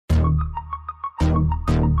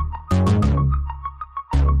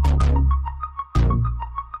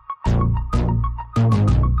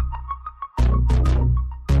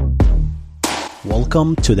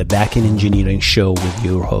Welcome to the Backend Engineering Show with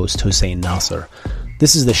your host, Hussein Nasser.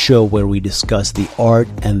 This is the show where we discuss the art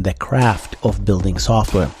and the craft of building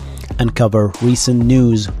software and cover recent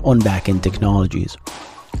news on backend technologies.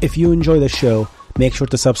 If you enjoy the show, make sure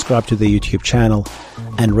to subscribe to the YouTube channel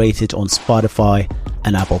and rate it on Spotify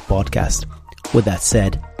and Apple Podcast. With that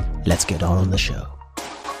said, let's get on the show.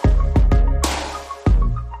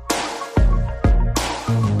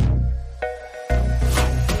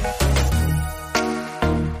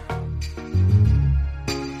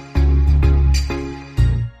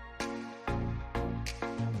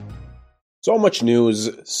 So much news,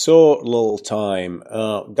 so little time.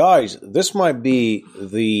 Guys, this might be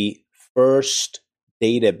the first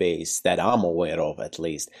database that I'm aware of, at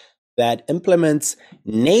least, that implements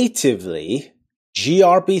natively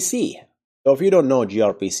gRPC. So if you don't know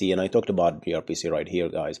gRPC, and I talked about gRPC right here,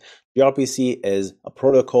 guys, gRPC is a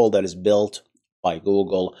protocol that is built by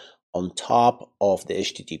Google on top of the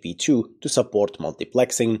HTTP2 to support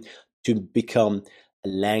multiplexing, to become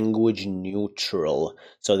language neutral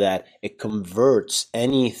so that it converts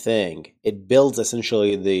anything. It builds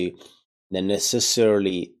essentially the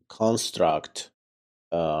necessarily construct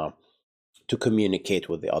to communicate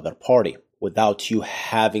with the other party without you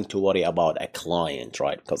having to worry about a client,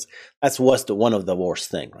 right? Because that's one of the worst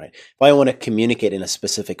thing, right? If I want to communicate in a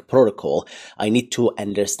specific protocol, I need to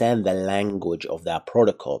understand the language of that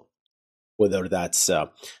protocol, whether that's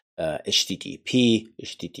HTTP,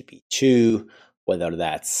 HTTP2, whether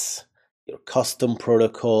that's your custom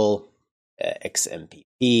protocol,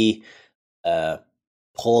 XMPP,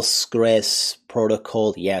 Postgres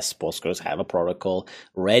protocol. Yes, Postgres have a protocol.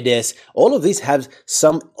 Redis. All of these have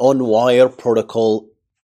some on-wire protocol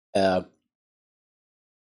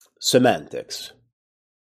semantics.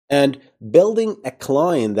 And building a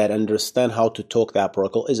client that understands how to talk that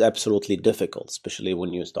protocol is absolutely difficult, especially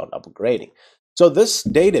when you start upgrading. So this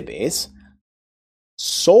database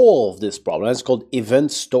solve this problem. It's called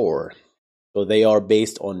EventStore. So they are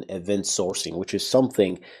based on event sourcing, which is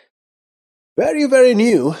something very, very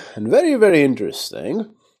new and very, very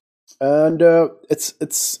interesting. And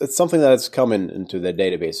it's something that's coming into the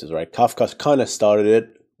databases, right? Kafka kind of started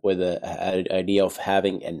it with an idea of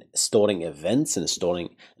having and storing events and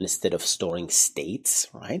instead of storing states,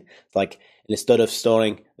 right? Like instead of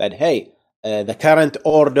storing that, hey, the current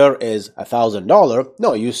order is $1,000.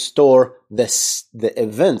 No, you store the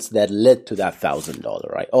events that led to that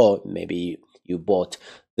 $1,000, right? Oh, maybe you bought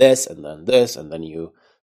this, and then you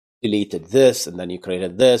deleted this, and then you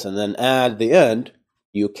created this, and then at the end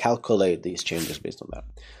you calculate these changes based on that.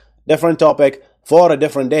 Different topic for a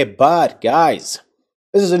different day, but guys,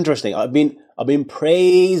 this is interesting. I've been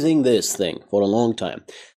praising this thing for a long time.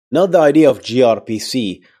 Not the idea of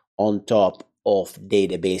gRPC on top of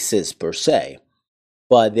databases per se,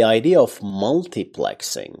 but the idea of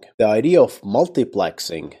multiplexing. The idea of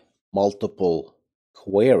multiplexing multiple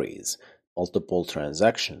queries, multiple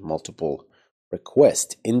transactions, multiple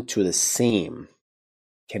requests into the same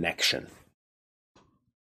connection.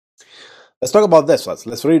 Let's talk about this.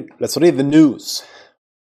 Let's read the news.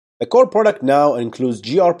 The core product now includes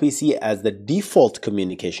gRPC as the default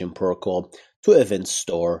communication protocol to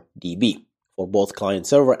EventStoreDB for both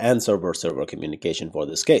client-server and server-server communication for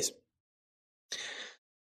this case.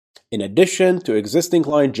 In addition to existing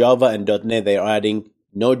client Java and .NET, they are adding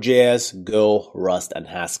Node.js, Go, Rust, and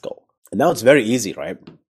Haskell. And now it's very easy, right?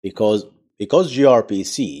 Because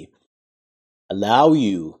gRPC allow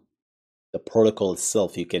you, the protocol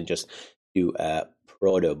itself, you can just do a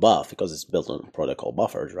proto buff because it's built on protocol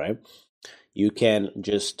buffers, right? You can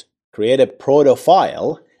just create a proto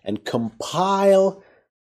file and compile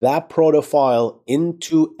that proto file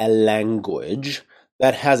into a language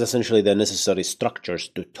that has essentially the necessary structures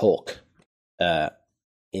to talk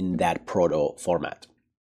in that proto format,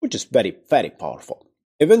 which is very, very powerful.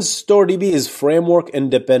 EventStoreDB is framework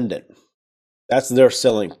independent. That's their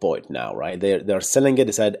selling point now, right? They're selling it.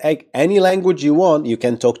 They said, hey, any language you want, you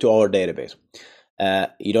can talk to our database.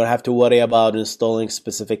 You don't have to worry about installing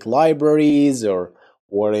specific libraries or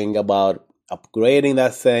worrying about upgrading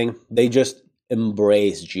that thing. They just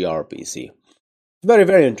embrace gRPC. Very,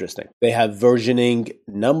 very interesting. They have versioning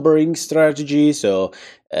numbering strategy. So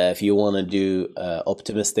if you want to do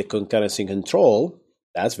optimistic concurrency control,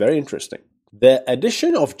 that's very interesting. The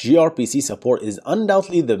addition of gRPC support is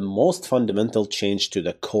undoubtedly the most fundamental change to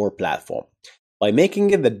the core platform. By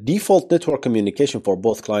making it the default network communication for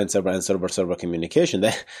both client-server and server-server communication.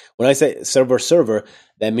 When I say server-server,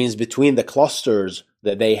 that means between the clusters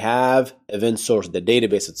that they have, event source, the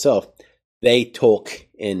database itself, they talk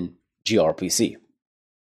in gRPC.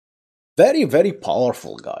 Very, very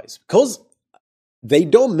powerful, guys. Because They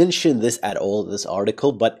don't mention this at all in this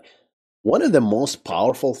article, but one of the most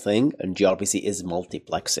powerful thing in gRPC is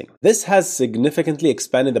multiplexing. This has significantly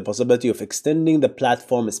expanded the possibility of extending the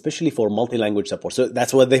platform, especially for multi-language support. So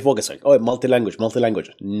that's what they focus on. Oh, multi-language.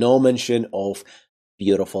 No mention of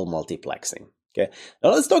beautiful multiplexing. Okay.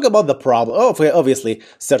 Now let's talk about the problem. Oh, obviously,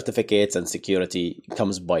 certificates and security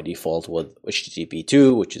comes by default with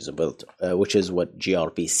HTTP2, which is what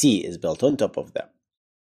gRPC is built on top of that.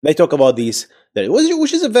 They talk about these,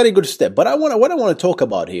 which is a very good step. But what I want to talk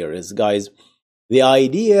about here is, guys, the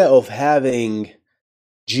idea of having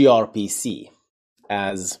gRPC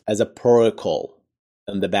as a protocol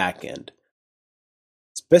in the back end,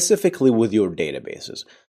 specifically with your databases.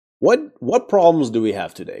 What problems do we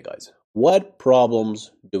have today, guys? What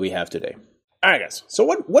problems do we have today? All right, guys. So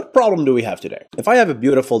what problem do we have today? If I have a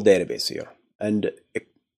beautiful database here, and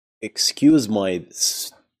excuse my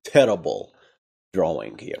terrible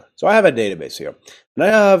drawing here. So I have a database here, and I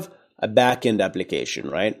have a backend application,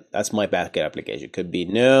 right? That's my backend application. Could be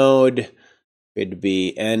Node, could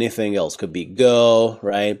be anything else, could be Go,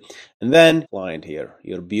 right? And then client here,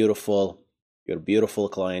 your beautiful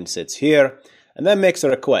client sits here, and then makes a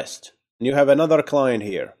request. And you have another client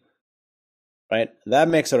here, right? That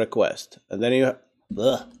makes a request, and then you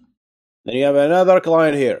have another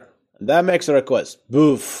client here, and that makes a request.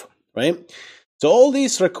 Boof, right? So all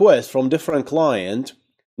these requests from different clients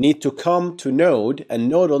need to come to Node, and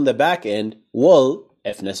Node on the back end will,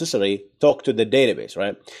 if necessary, talk to the database,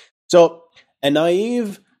 right? So a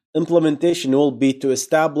naive implementation will be to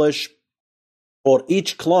establish, for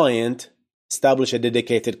each client, establish a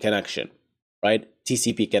dedicated connection, right?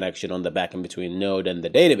 TCP connection on the back end between Node and the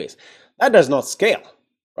database. That does not scale,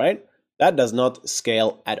 right? That does not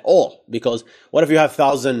scale at all, because what if you have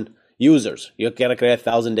 1,000 users? You're going to create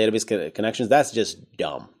 1,000 database connections. That's just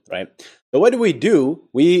dumb, right? So what do?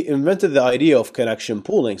 We invented the idea of connection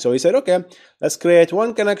pooling. So we said, okay, let's create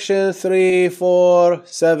one connection, 3, 4,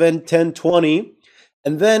 7, 10, 20.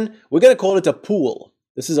 And then we're going to call it a pool.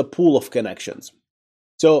 This is a pool of connections.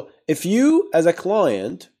 So if you, as a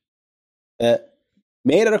client,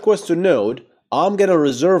 made a request to Node, I'm going to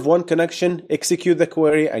reserve one connection, execute the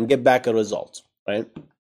query, and get back a result, right?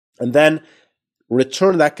 And then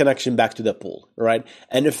return that connection back to the pool, right?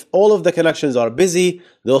 And if all of the connections are busy,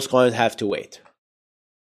 those clients have to wait.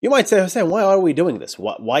 You might say, Hussein, why are we doing this?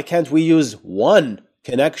 Why can't we use one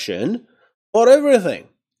connection for everything?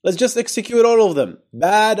 Let's just execute all of them.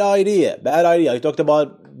 Bad idea. I talked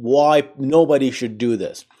about why nobody should do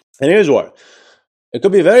this. And here's why. It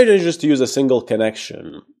could be very dangerous to use a single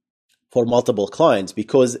connection for multiple clients,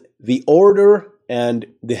 because the order and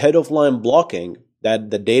the head of line blocking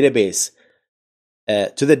that the database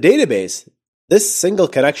to the database, this single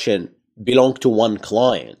connection belongs to one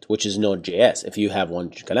client, which is Node.js, if you have one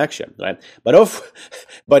connection, right?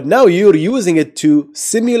 But now you're using it to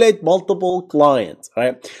simulate multiple clients,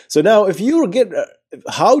 right? So now if you get,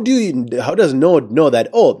 how does Node know that,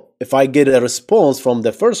 oh, if I get a response from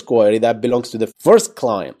the first query, that belongs to the first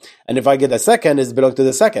client, and if I get a second, it belongs to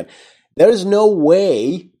the second? There is no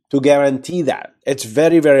way to guarantee that. It's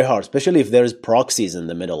very, very hard, especially if there's proxies in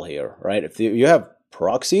the middle here, right? If you have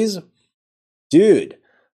proxies, dude,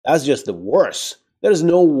 that's just the worst. There's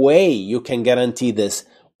no way you can guarantee this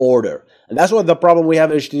order. And that's what the problem we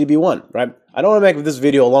have in HTTP1, right? I don't want to make this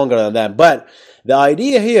video longer than that, but the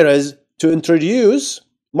idea here is to introduce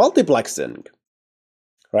multiplexing,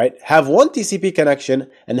 right? Have one TCP connection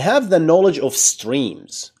and have the knowledge of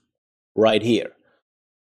streams right here.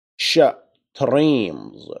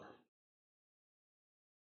 Streams.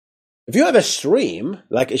 If you have a stream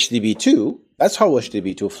like HTTP2, that's how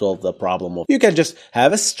HTTP2 solved the problem of, you can just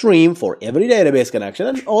have a stream for every database connection,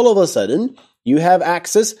 and all of a sudden you have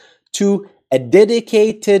access to a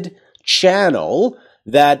dedicated channel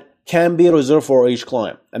that can be reserved for each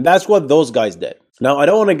client. And that's what those guys did. Now, I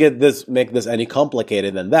don't want to make this any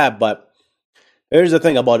complicated than that, but here's the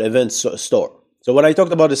thing about EventStore. So when I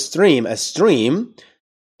talked about a stream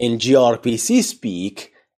in gRPC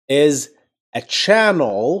speak is a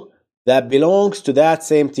channel that belongs to that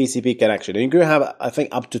same TCP connection. And you can have, I think,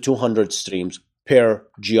 up to 200 streams per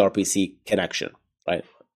gRPC connection, right?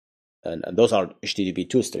 And those are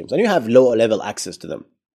HTTP2 streams. And you have low-level access to them.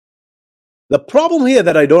 The problem here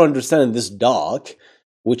that I don't understand in this doc,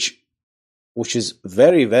 which is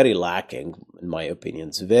very, very lacking, in my opinion,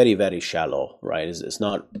 it's very, very shallow, right? It's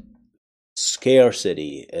not...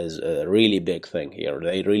 Scarcity is a really big thing here.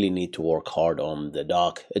 They really need to work hard on the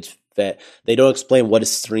doc. They don't explain what a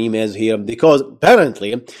stream is here, because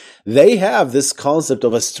apparently they have this concept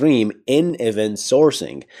of a stream in event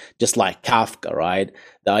sourcing, just like Kafka, right?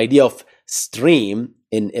 The idea of stream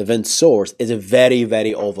in event source is very,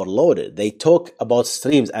 very overloaded. They talk about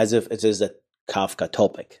streams as if it is a Kafka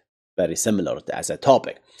topic, very similar as a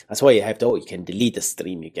topic. That's why you have to, you can delete a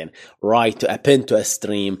stream, you can write to append to a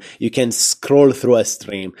stream, you can scroll through a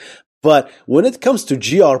stream. But when it comes to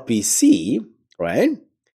gRPC, right?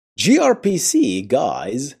 gRPC,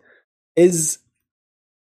 guys,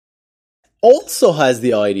 also has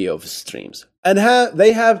the idea of streams, and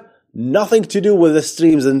they have nothing to do with the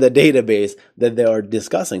streams in the database that they are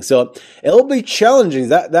discussing. So it'll be challenging.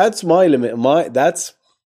 That's my limit. That's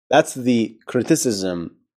the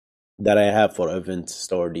criticism that I have for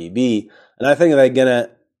EventStoreDB, and I think they're gonna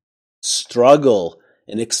struggle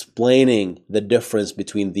in explaining the difference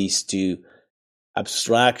between these two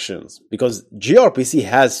abstractions, because gRPC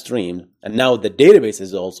has stream, and now the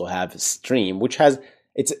databases also have stream, which has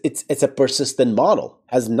it's a persistent model,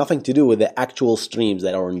 has nothing to do with the actual streams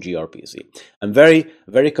that are in gRPC. I'm very,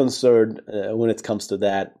 very concerned when it comes to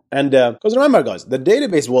that, and because remember, guys, the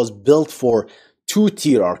database was built for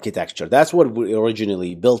two-tier architecture. That's what we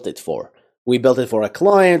originally built it for. We built it for a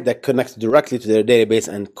client that connects directly to their database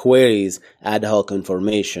and queries ad hoc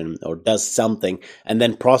information or does something and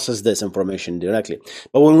then process this information directly.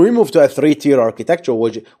 But when we move to a three-tier architecture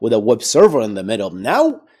with a web server in the middle,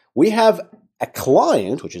 now we have a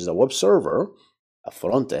client, which is a web server, a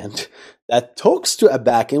front end, that talks to a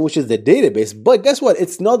backend, which is the database. But guess what?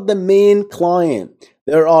 It's not the main client.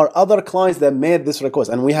 There are other clients that made this request.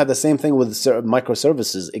 And we have the same thing with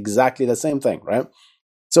microservices, exactly the same thing, right?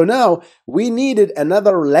 So now we needed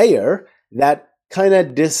another layer that kind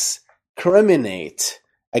of discriminate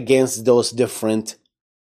against those different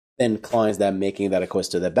clients that are making that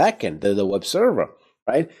request to the backend, the web server,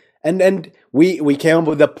 right? And we came up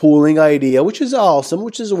with the pooling idea, which is awesome,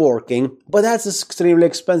 which is working, but that's extremely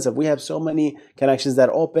expensive. We have so many connections that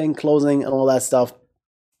open, closing, and all that stuff.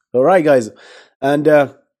 All right, guys,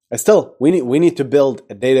 and still we need to build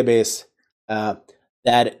a database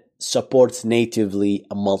that supports natively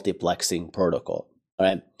a multiplexing protocol. All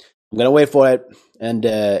right, I'm gonna wait for it, and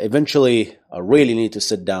eventually I really need to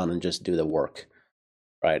sit down and just do the work.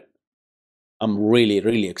 Right, I'm really,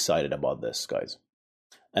 really excited about this, guys.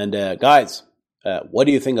 And guys, what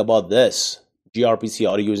do you think about this? gRPC,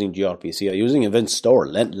 are you using gRPC? Are you using Event Store?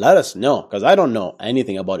 Let us know, because I don't know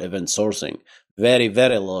anything about event sourcing. Very,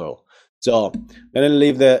 very little. So I'm going to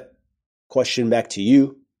leave the question back to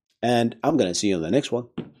you, and I'm going to see you in the next one.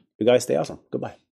 You guys stay awesome. Goodbye.